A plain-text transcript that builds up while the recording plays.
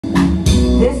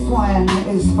This one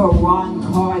is for Ron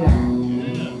Carter.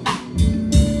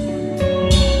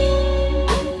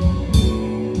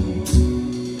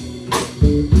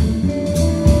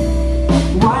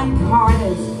 Ron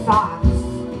Carter's socks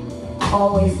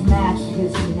always match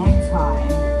his necktie.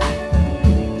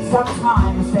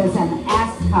 Sometimes there's an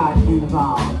ascot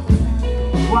involved.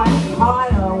 Ron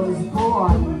Carter was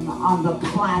born on the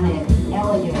planet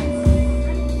Elegance.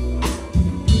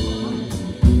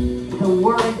 The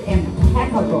word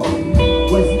impeccable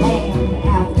was named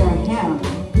after him.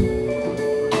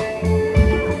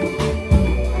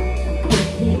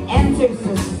 He enters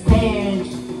the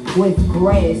stage with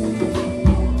grace,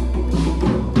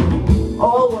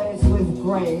 always with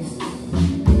grace.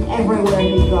 Everywhere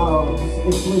he goes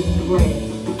is with grace.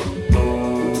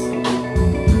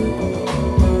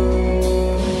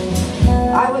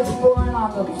 I was born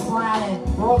on the planet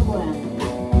Brooklyn.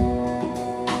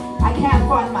 I can't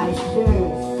find my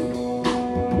shoes.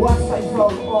 Once I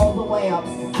drove all the way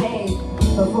upstate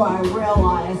before I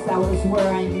realized I was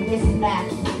wearing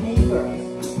mismatched sneakers.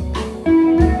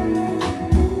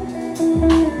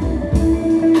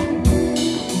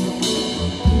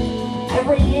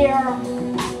 Every year,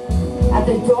 at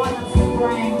the dawn of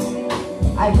spring,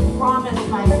 I promised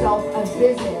myself a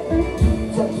visit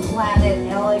to planet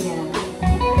Elegance.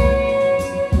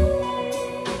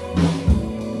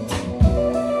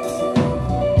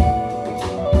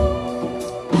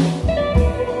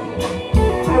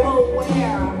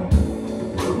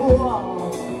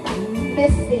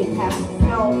 Misty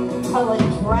pastel-colored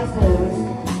dresses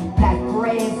that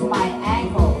graze my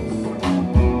ankles.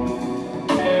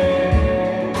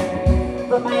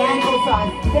 But my ankles are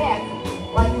thick,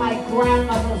 like my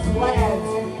grandmother's legs,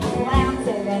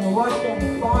 planted in Russian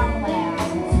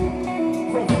farmlands.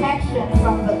 Protection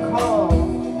from the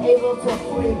cold, able to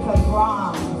flee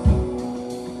pogroms.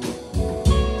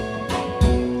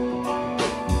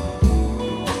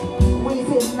 We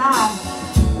did not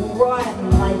run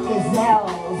like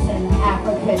gazelles in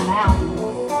African mountains.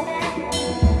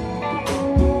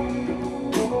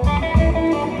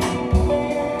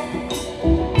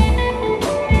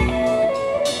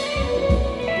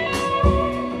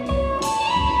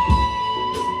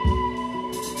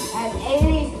 At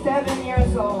 87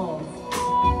 years old,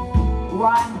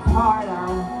 Ron Carter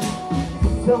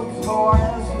still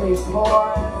tours,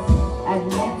 records, and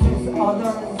mentors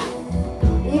others.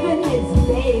 Even his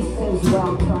bass is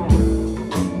well trained.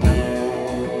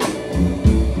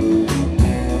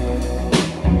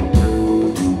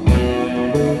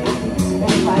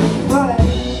 If I could,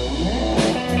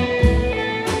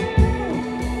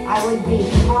 I would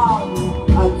become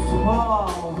a tall,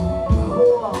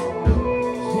 cool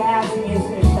jazz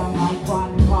musician like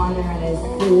Ron Carter and his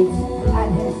suits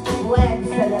and his legs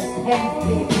that are 10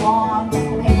 feet long,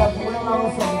 made of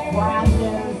willows and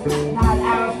branches, not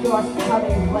our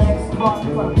short-cutting legs caught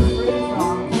from tree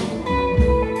trunks.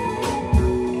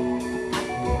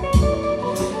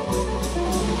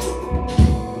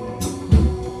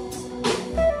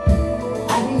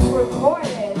 And he's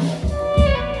recorded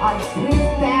on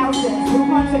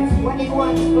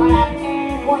 3,221 tracks,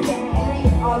 more than any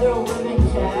other living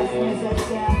jazz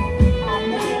musician. And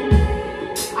then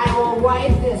I will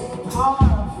write this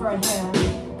poem for him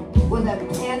with a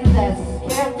pen that's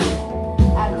sketched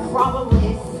and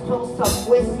probably spill some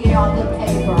whiskey on the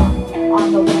paper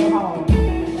on the way home.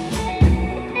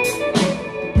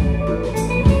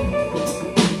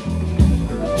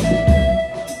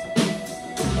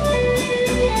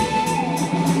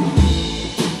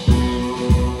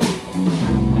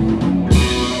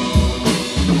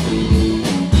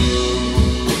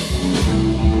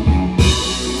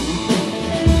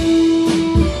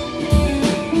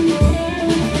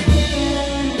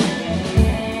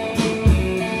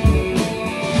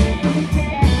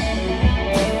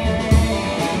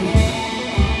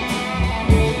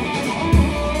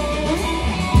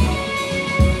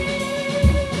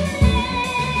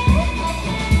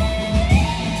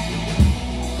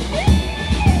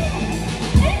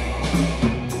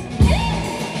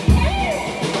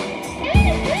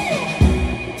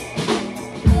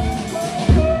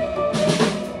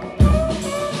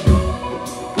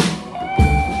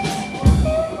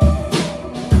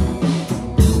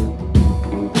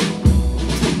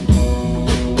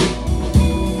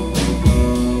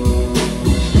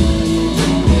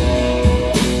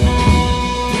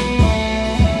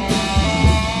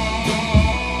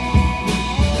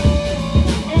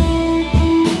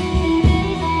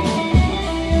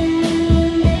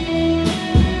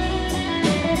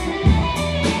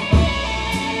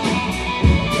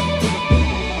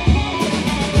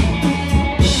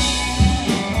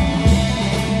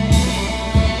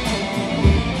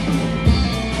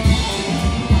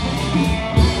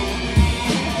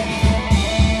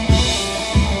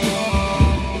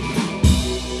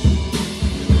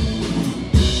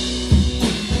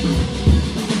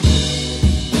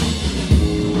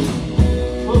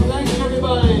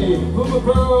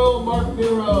 Puma Perl, Mark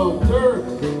Nero, Dirk,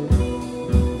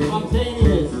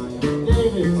 Spontaneous,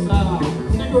 David, Sal.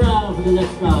 Stick around for the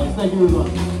next guys. Thank you very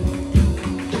much.